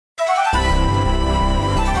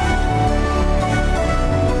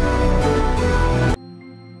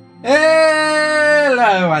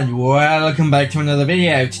Hello and welcome back to another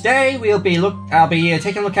video. Today I'll be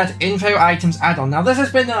taking a look at info items add-on. Now this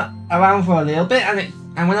has been around for a little bit,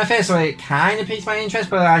 and when I first saw it, it kind of piqued my interest,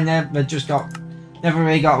 but I never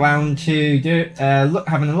really got around to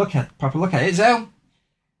having a proper look at it. So,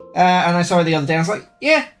 and I saw it the other day. And I was like,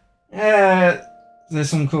 yeah, there's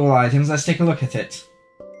some cool items. Let's take a look at it.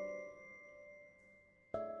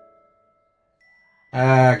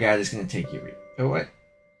 God, it's gonna take you away.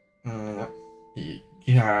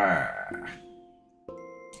 Yeah.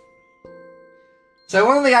 So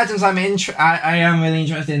one of the items I am really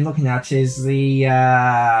interested in looking at is the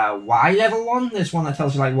Y level one. This one that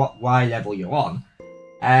tells you like what Y level you're on.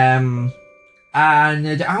 And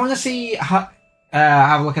I want to see have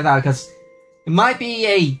a look at that because it might be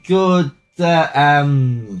a good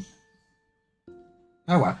word.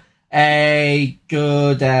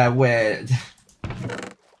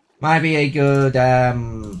 Might be a good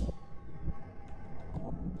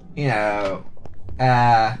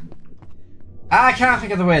I can't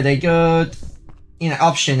think of the word. A good,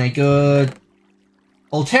 option. A good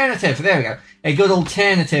alternative. There we go. A good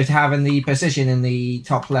alternative to having the position in the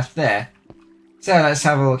top left there. So let's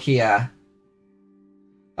have a look here.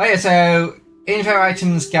 Oh yeah, so info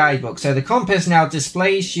items guidebook. So the compass now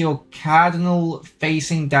displays your cardinal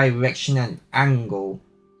facing direction and angle.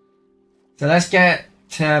 So let's get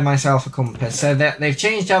myself a compass. So they've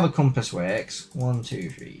changed how the compass works. 1, 2,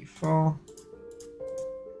 3, 4.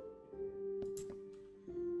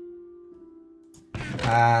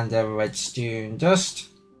 And a redstone dust.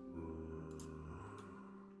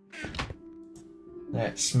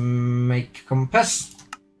 Let's make a compass.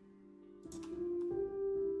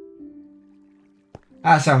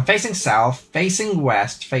 So I'm facing south, facing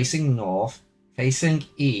west, facing north, facing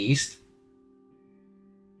east,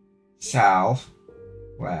 south,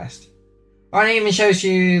 west. Oh, and it even shows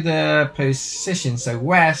you the position. So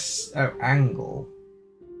west, angle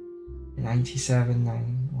 97,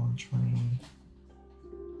 120.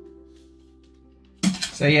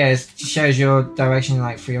 So yeah, it shows your direction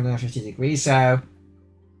like 350 degrees. So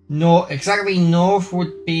exactly north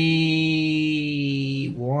would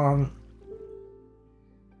be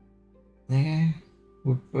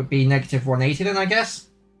would be negative 180 then, I guess.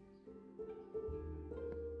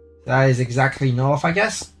 That is exactly north, I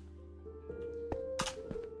guess.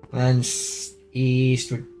 And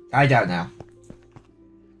east would... I don't know.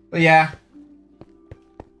 But yeah.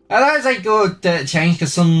 That is a good change,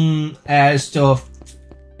 because some stuff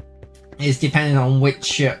is depending on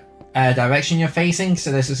which direction you're facing.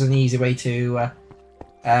 So this is an easy way to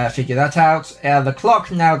figure that out. The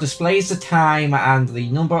clock now displays the time and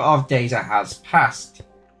the number of days that has passed.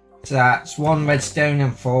 So that's 1 redstone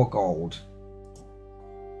and 4 gold.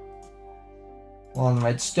 1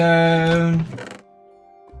 redstone,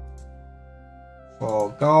 4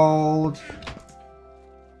 gold,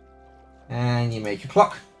 and you make a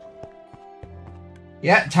clock.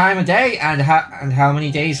 Yeah, time of day and how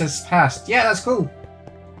many days has passed. Yeah, that's cool.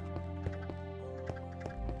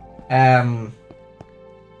 And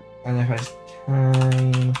if I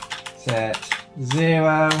time set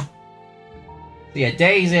 0, so yeah,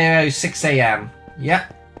 day 0, 6 AM.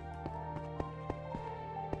 Yep.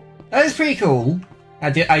 That is pretty cool.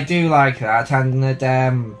 I do like that, and I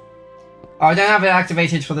don't have it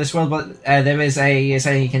activated for this world, but there is a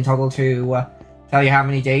setting you can toggle to tell you how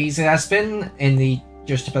many days it has been in the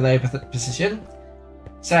just below position.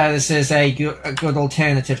 So this is a good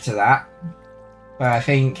alternative to that. But I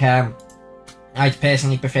think I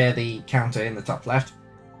personally prefer the counter in the top left.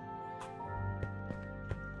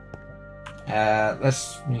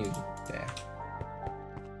 Let's move there.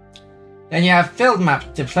 Then you have field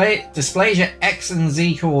map displays your X and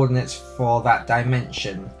Z coordinates for that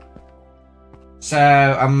dimension.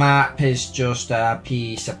 So a map is just a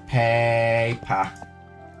piece of paper.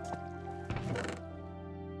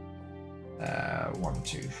 1,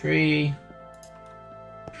 2, 3.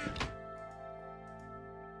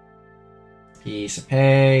 Piece of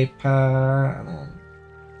paper, and then...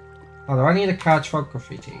 Oh, do I need a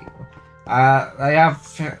cartography table? I have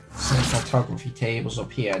some cartography tables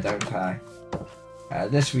up here, don't I?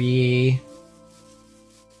 This we...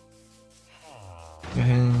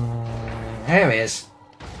 There it is.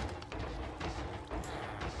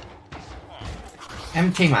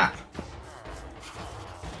 Empty map.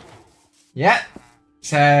 Yeah.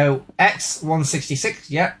 So X 166,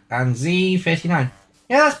 yeah, and Z 39.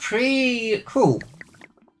 Yeah, that's pretty cool.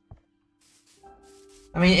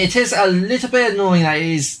 I mean, it is a little bit annoying that it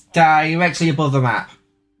is directly above the map.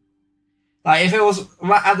 Like, if it was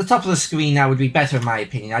right at the top of the screen, that would be better in my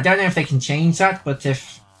opinion. I don't know if they can change that, but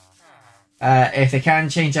if If they can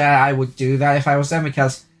change that, I would do that if I was them,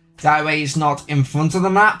 because that way it's not in front of the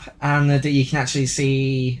map and you can actually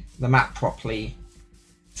see the map properly.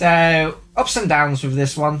 So, ups and downs with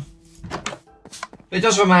this one. It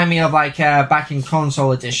does remind me of like back in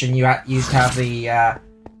console edition, you used to have the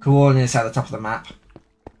coordinates at the top of the map.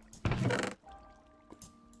 Yeah,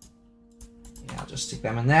 I'll just stick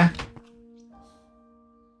them in there.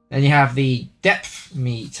 Then you have the depth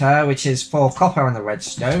meter, which is for copper and the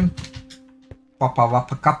redstone. Copper.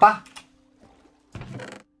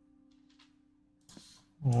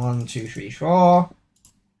 1, 2, 3, 4.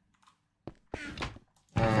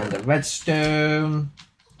 And the redstone.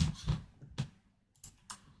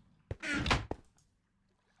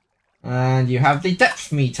 And you have the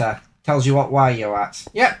depth meter. Tells you where you're at.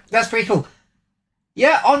 Yep, that's pretty cool.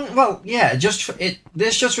 Yeah,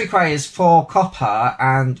 this just requires 4 copper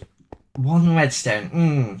and 1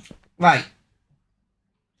 redstone. Right.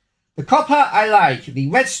 The copper I like. The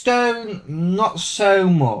redstone, not so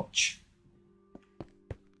much.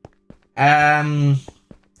 But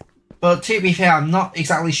to be fair, I'm not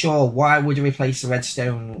exactly sure what I would replace the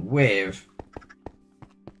redstone with.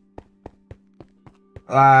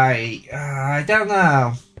 Like, I don't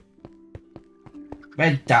know.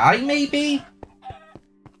 Red dye, maybe?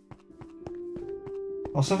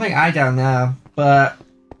 Or something, I don't know. But,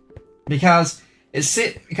 because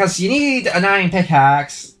you need an iron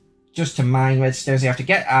pickaxe just to mine redstone. So you have to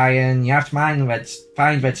get iron, you have to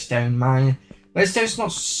find redstone, mine. Redstone's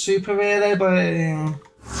not super rare though, but...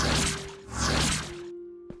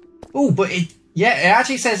 Oh, but it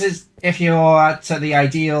actually says if you're at the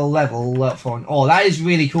ideal level for an ore. That is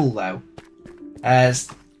really cool though.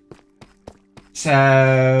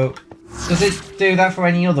 So, does it do that for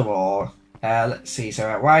any other ore? Let's see, so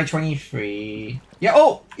at Y23... Yeah,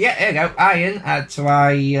 oh! Yeah, there you go. Iron add to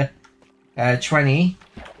Y20.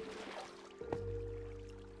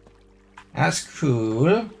 That's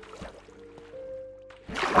cool.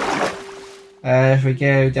 If we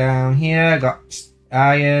go down here, got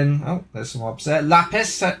iron. Oh, there's some mobs there.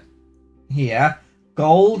 Lapis here.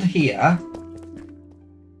 Gold here.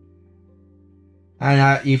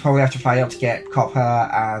 And you probably have to fight up to get copper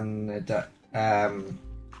and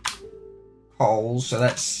coal. So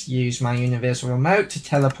let's use my universal remote to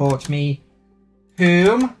teleport me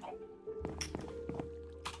home.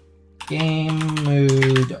 Game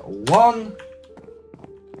mode 1.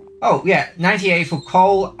 Oh, yeah, 98 for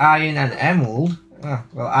coal, iron, and emerald. Oh,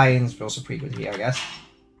 well, iron's also pretty good here, I guess. So,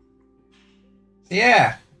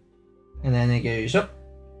 yeah. And then it goes up.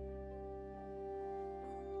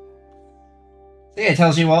 So, yeah, it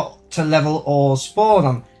tells you what to level or spawn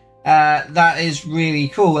on. That is really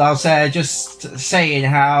cool. I was just saying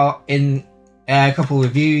how in a couple of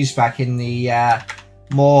reviews back in the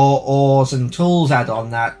more ores and tools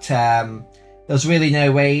add-on that... there's really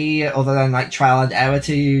no way other than like trial and error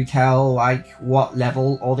to tell like what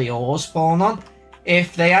level all the ores spawn on.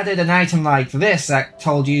 If they added an item like this that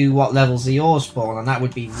told you what levels the ores spawn on, that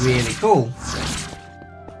would be really cool.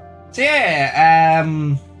 So yeah,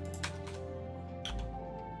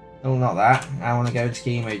 oh, not that. I want to go into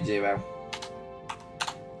game mode 0.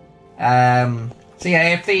 So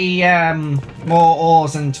yeah, if the more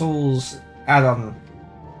ores and tools add-on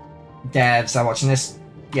devs are watching this,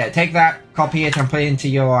 yeah, take that, copy it, and put it into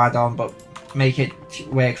your add-on, but make it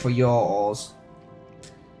work for your ores.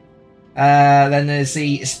 Then there's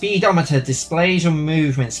the speedometer, displays your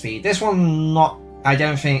movement speed. This one, I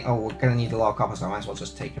don't think... Oh, we're going to need a lot of copper, so I might as well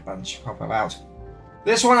just take a bunch of copper out.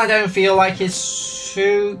 This one I don't feel like is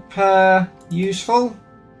super useful.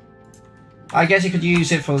 I guess you could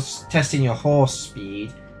use it for testing your horse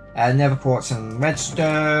speed. Nether quartz and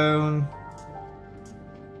redstone.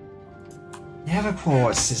 Nether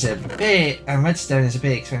quartz is a bit, and redstone is a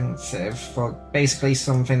bit expensive for basically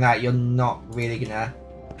something that you're not really gonna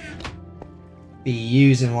be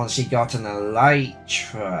using once you got an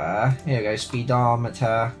elytra. Here we go,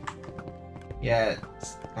 speedometer. Yeah,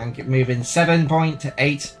 and moving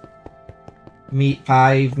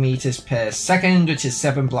 7.85 meters per second, which is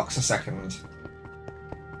 7 blocks a second.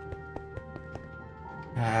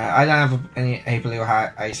 I don't have any blue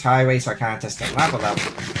ice highway, so I can't test on that, but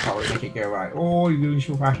that'll probably make it go right. Oh, you're going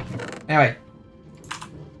so fast. Anyway.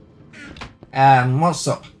 What's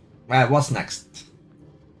up? What's next?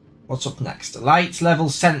 What's up next? Light level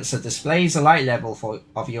sensor displays the light level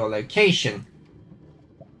of your location.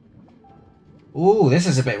 Ooh, this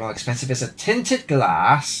is a bit more expensive. It's a tinted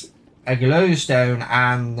glass, a glowstone,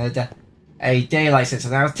 and a daylight sensor.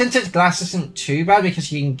 Now, tinted glass isn't too bad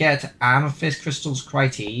because you can get amethyst crystals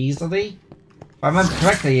quite easily. If I remember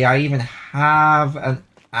correctly, I even have an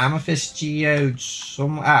amethyst geode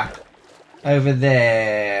somewhere. over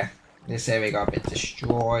there. This area got a bit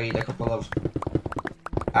destroyed a couple of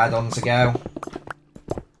add-ons ago.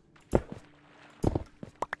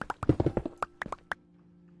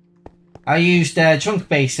 I used chunk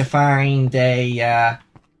base to find a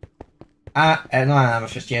not an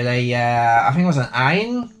amethyst yet, I think it was an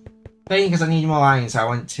iron vein because I needed more iron, so I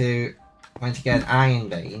went to get an iron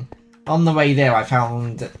vein. On the way there I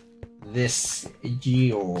found this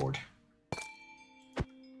geode.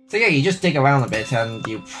 So yeah, you just dig around a bit and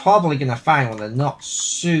you're probably going to find one that's not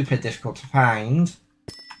super difficult to find.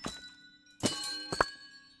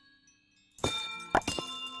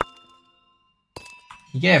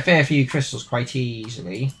 You get a fair few crystals quite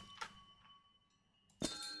easily.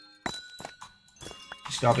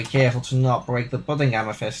 Just gotta be careful to not break the budding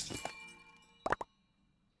amethyst.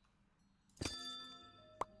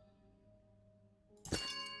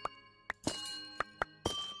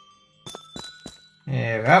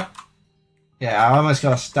 There we go. Yeah, I almost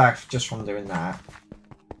got a stack just from doing that.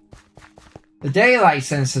 The daylight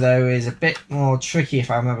sensor though is a bit more tricky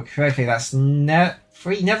if I remember correctly. That's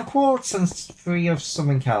 3 nether quartz and 3 of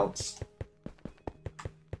something else.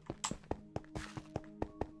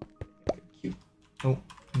 Q. Oh,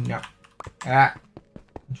 no. Ah.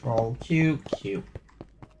 Control Q, Q.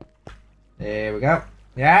 There we go.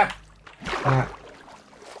 Yeah.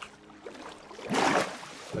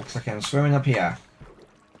 Looks like I'm swimming up here.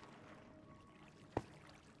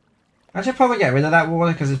 I should probably get rid of that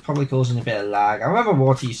water because it's probably causing a bit of lag. I remember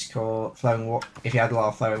water used to cause flowing water. If you had a lot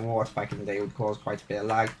of flowing water back in the day, it would cause quite a bit of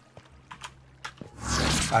lag.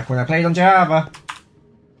 Back when I played on Java.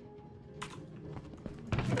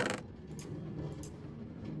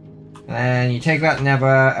 And then you take that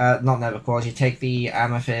not nether quartz, you take the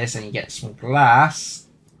amethyst and you get some glass.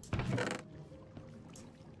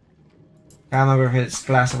 Can't remember if it's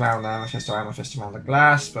glass around the amethyst or amethyst around the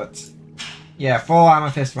glass, but yeah, 4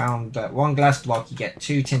 amethyst around 1 glass block, you get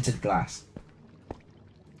 2 tinted glass.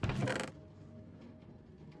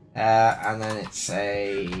 And then it's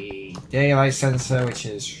a daylight sensor, which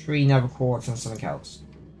is 3 nether quartz and something else.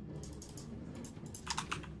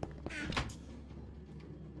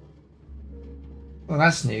 Well,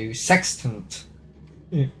 that's new. Sextant.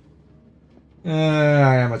 Yeah.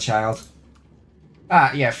 I am a child.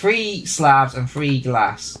 Ah, yeah, 3 slabs and 3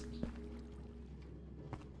 glass.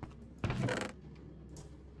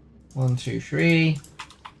 1, 2, 3.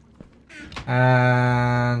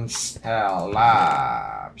 And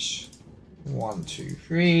labs. 1, 2,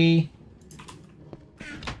 3.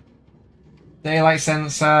 Daylight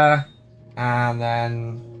sensor. And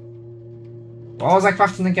then what was I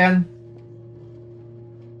crafting again?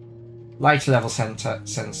 Light level sensor.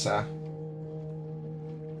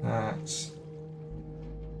 That's...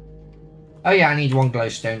 oh yeah, I need 1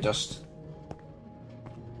 glowstone dust.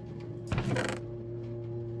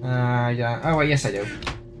 Yeah. Oh wait, yes I do.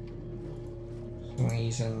 For some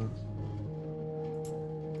reason.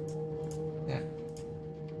 Yeah.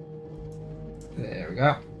 There we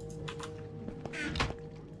go.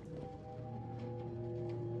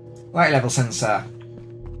 Light level sensor.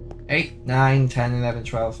 8, 9, 10, 11,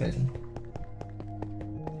 12, 13.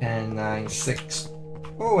 10, 9, 6.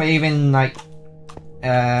 Oh, even like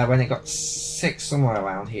when it got 6 somewhere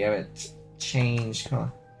around here, it changed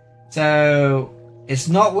colour. So it's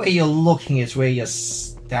not where you're looking, it's where you're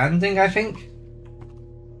standing, I think.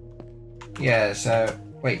 Yeah, so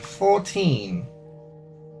wait, 14.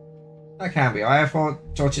 That can't be. I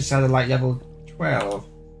thought torches had a light level 12.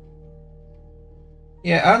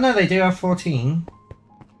 Yeah, oh no, they do have 14.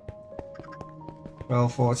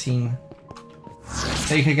 12, 14.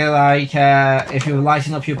 So you could go like, if you were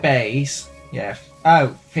lighting up your base, yeah,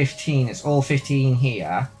 oh, 15, it's all 15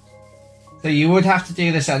 here. So you would have to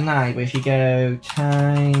do this at night, but if you go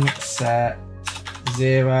time set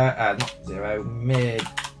 0, not 0, midnight,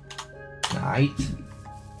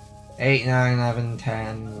 8, 9, 11,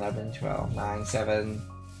 10, 11, 12, 9, 7,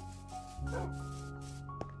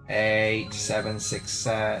 8, 7, 6,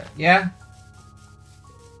 yeah.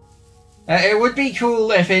 It would be cool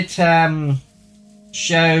if it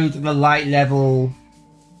showed the light level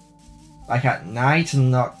like at night and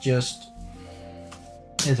not just...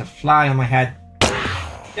 there's a fly on my head.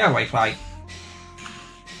 Go away, fly.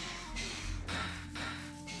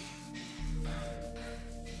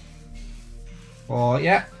 Oh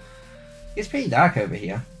yeah, it's pretty dark over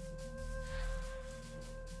here.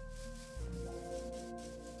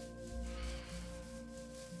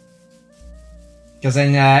 Because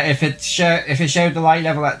then, if it showed the light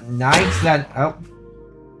level at night, then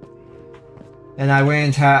then I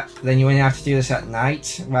wouldn't have. Then you wouldn't have to do this at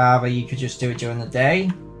night. Rather, you could just do it during the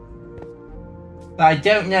day. But I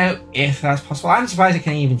don't know if that's possible. I'm surprised I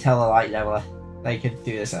can even tell the light level they could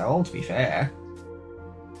do this at all, to be fair.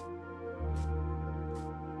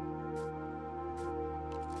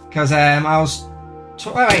 Because I was...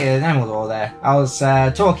 Oh wait, there's an emerald ore there. I was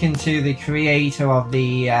talking to the creator of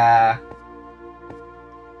the... Oh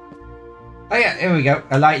yeah, here we go.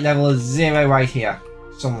 A light level is 0 right here.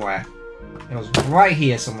 Somewhere. It was right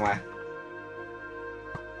here somewhere.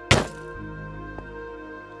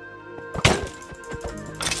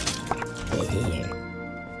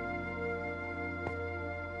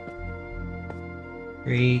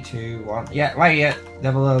 Three, 2, 1. Yeah, right here.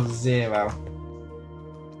 Level of 0.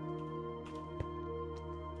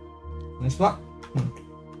 This block?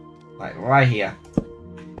 Like right here.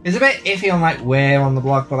 It's a bit iffy on like where on the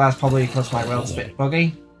block, but that's probably because my world's a bit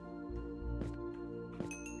buggy.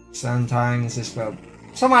 Sometimes this world...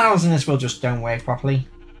 Some items in this world just don't work properly.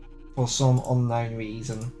 For some unknown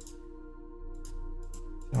reason.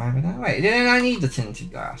 Wait, didn't I need the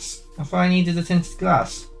tinted glass? I thought I needed the tinted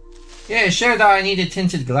glass. Yeah, it showed that I needed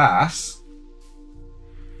tinted glass.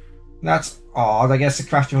 That's odd. I guess the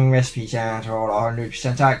crafting recipes aren't all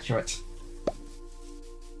 100% accurate.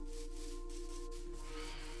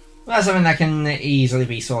 That's something that can easily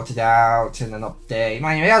be sorted out in an update.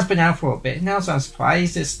 Mind you, it has been out for a bit now, so I'm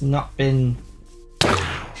surprised it's not been...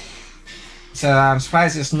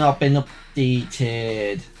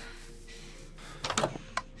 updated.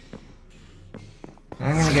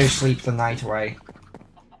 I'm gonna go sleep the night away.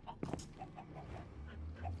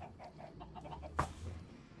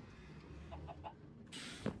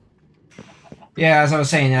 Yeah, as I was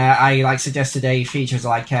saying, I like suggested a feature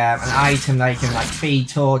like an item that you can like feed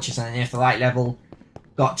torches, and if the light level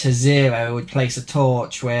got to 0, it would place a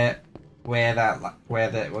torch where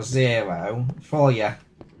that was 0 for you.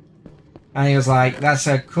 And he was like, "That's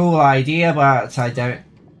a cool idea, but I don't."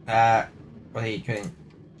 Well, he couldn't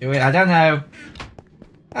do it. I don't know.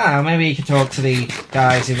 I don't know. Maybe he could talk to the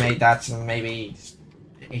guys who made that, and maybe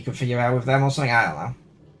he could figure out with them or something. I don't know.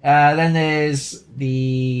 Then there's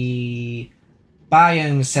the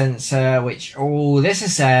biome sensor, which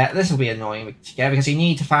this will be annoying to get because you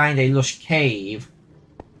need to find a lush cave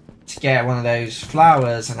to get one of those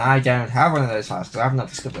flowers, and I don't have one of those flowers because I've not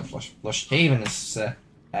discovered a lush cave in this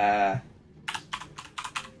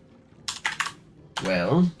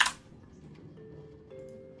world.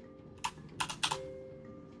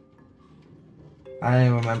 I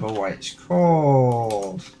don't remember what it's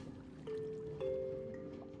called.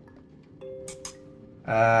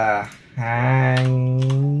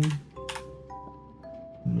 Hang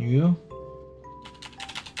new.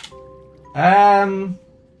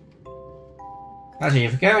 Actually,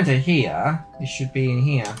 if we go into here, it should be in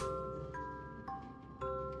here.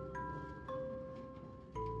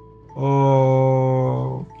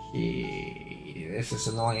 Okay, this is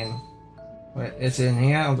annoying. Wait, it's in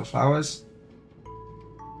here on the flowers.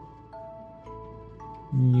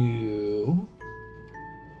 New.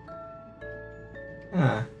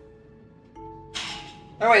 Huh.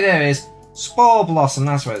 Oh wait, there it is. Spore Blossom,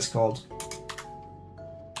 that's what it's called.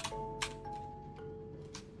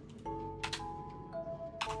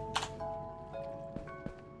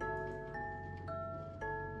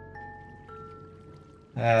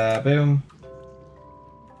 Boom.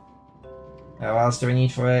 What else do we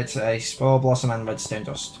need for it? A Spore Blossom and Redstone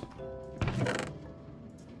Dust.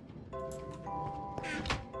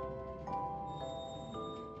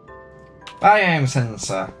 Biome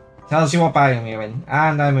sensor. Tells you what biome you're in.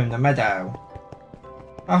 And I'm in the meadow.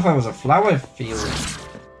 I thought it was a flower field. There's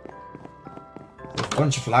a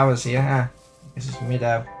bunch of flowers here. Ah, this is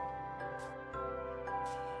meadow.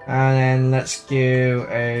 And then let's go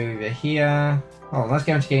over here. Oh, let's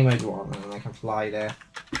go into game mode 1 and then I can fly there.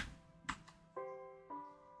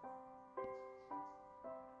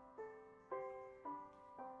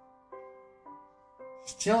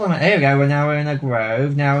 Still, here we go. We're in a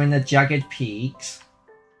grove. Now we're in the jagged peaks.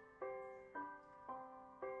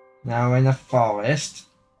 Now we're in the forest.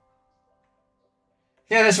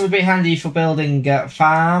 Yeah, this would be handy for building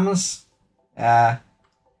farms.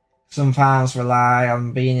 Some farms rely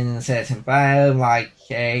on being in a certain biome, like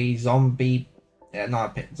a zombie,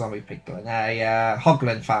 not a zombie piglin, a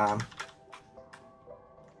hoglin farm.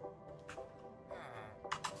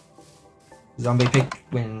 Zombie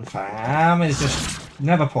piglin farm is just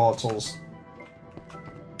nether portals.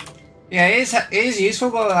 Yeah, it is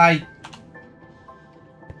useful, but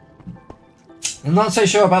I'm not so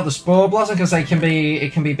sure about the Spore Blossom because it can be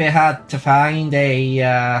a bit hard to find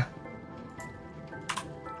a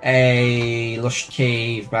lush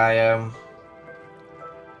cave biome.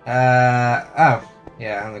 Oh,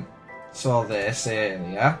 yeah, I saw this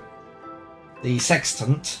earlier. the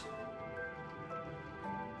sextant,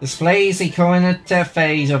 displays the current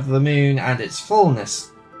phase of the moon and its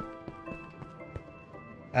fullness.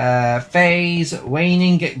 Phase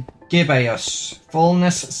waning gibbous,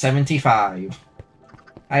 fullness 75.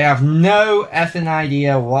 I have no effing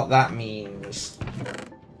idea what that means.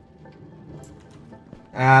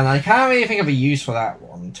 And I can't really think of a use for that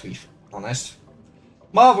one, to be honest.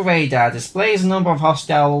 Mob radar displays a number of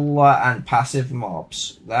hostile and passive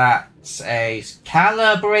mobs. That's a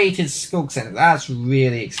calibrated skunk center. That's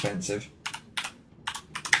really expensive.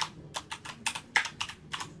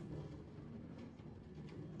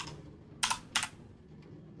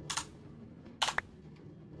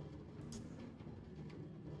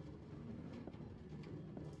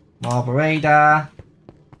 Mob radar.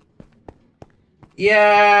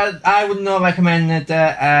 Yeah, I would not recommend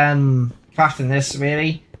crafting this,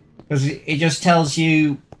 really, because it just tells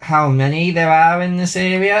you how many there are in this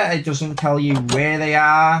area. It doesn't tell you where they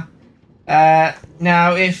are.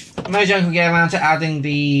 Now, if Mojang could get around to adding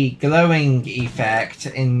the glowing effect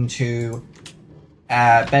into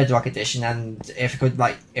Bedrock Edition, and if it could,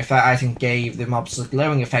 like, if that item gave the mobs the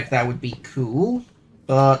glowing effect, that would be cool.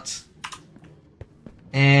 But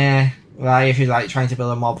well, if you're like trying to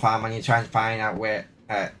build a mob farm and you're trying to find out where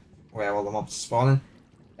all the mobs are spawning.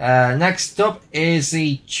 Next up is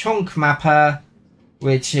the chunk mapper,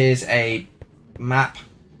 which is a map.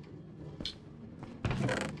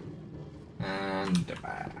 And do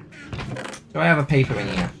I have a paper in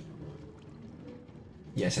here?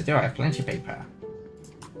 Yes, I do. I have plenty of paper.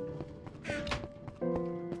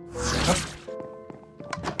 Oh.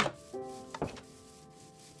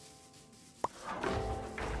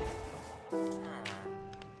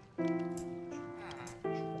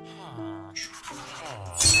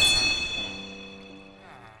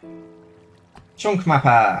 Chunk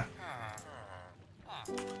mapper.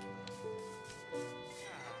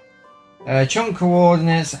 Chunk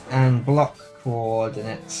coordinates and block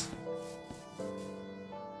coordinates.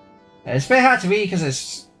 It's a bit hard to read because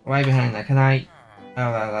it's right behind there. Can I?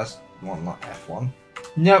 Oh, that's one, not F1.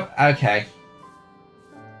 Nope. Okay.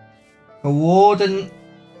 Coordinate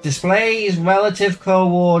displays relative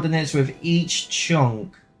coordinates with each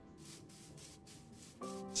chunk.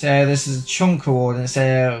 So this is a chunk coordinate.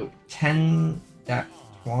 So 10.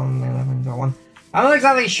 1, 11, 1. I'm not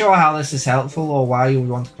exactly sure how this is helpful or why you would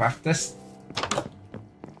want to craft this.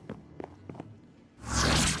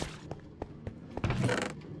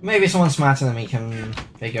 Maybe someone smarter than me can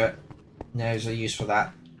figure it, knows the use for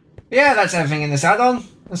that. But yeah, that's everything in this add-on.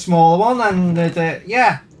 A smaller one, and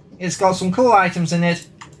yeah, it's got some cool items in it.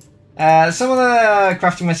 Some of the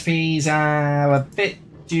crafting recipes are a bit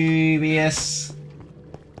dubious.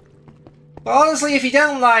 But honestly, if you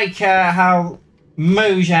don't like how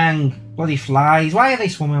Mojang bloody flies, why are they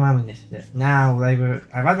swimming around in this? Now, I've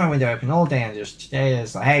had my window open all day, and just today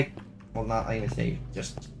it's like, hey, well, not even today,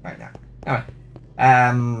 just right now. Anyway,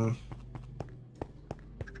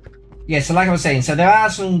 yeah, so like I was saying, so there are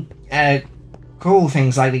some cool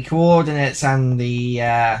things like the coordinates and the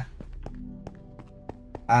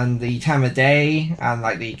time of day, and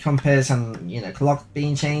like the compass and, you know, clock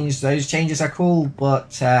being changed. Those changes are cool,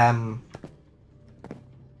 but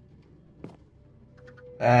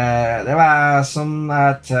there are some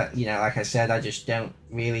that, you know, like I said, I just don't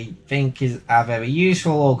really think are very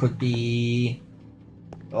useful, or could be,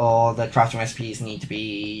 or the crafting recipes need to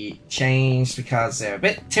be changed because they're a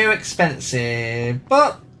bit too expensive.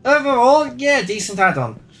 But overall, yeah, decent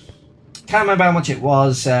add-on. Can't remember how much it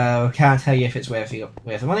was, so can't tell you if it's worth the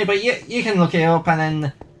money, but you can look it up and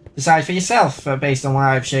then decide for yourself based on what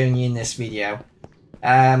I've shown you in this video.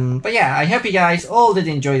 But yeah, I hope you guys all did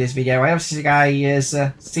enjoy this video. I hope to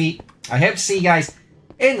see you guys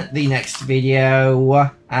in the next video,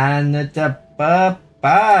 and bye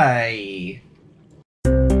bye.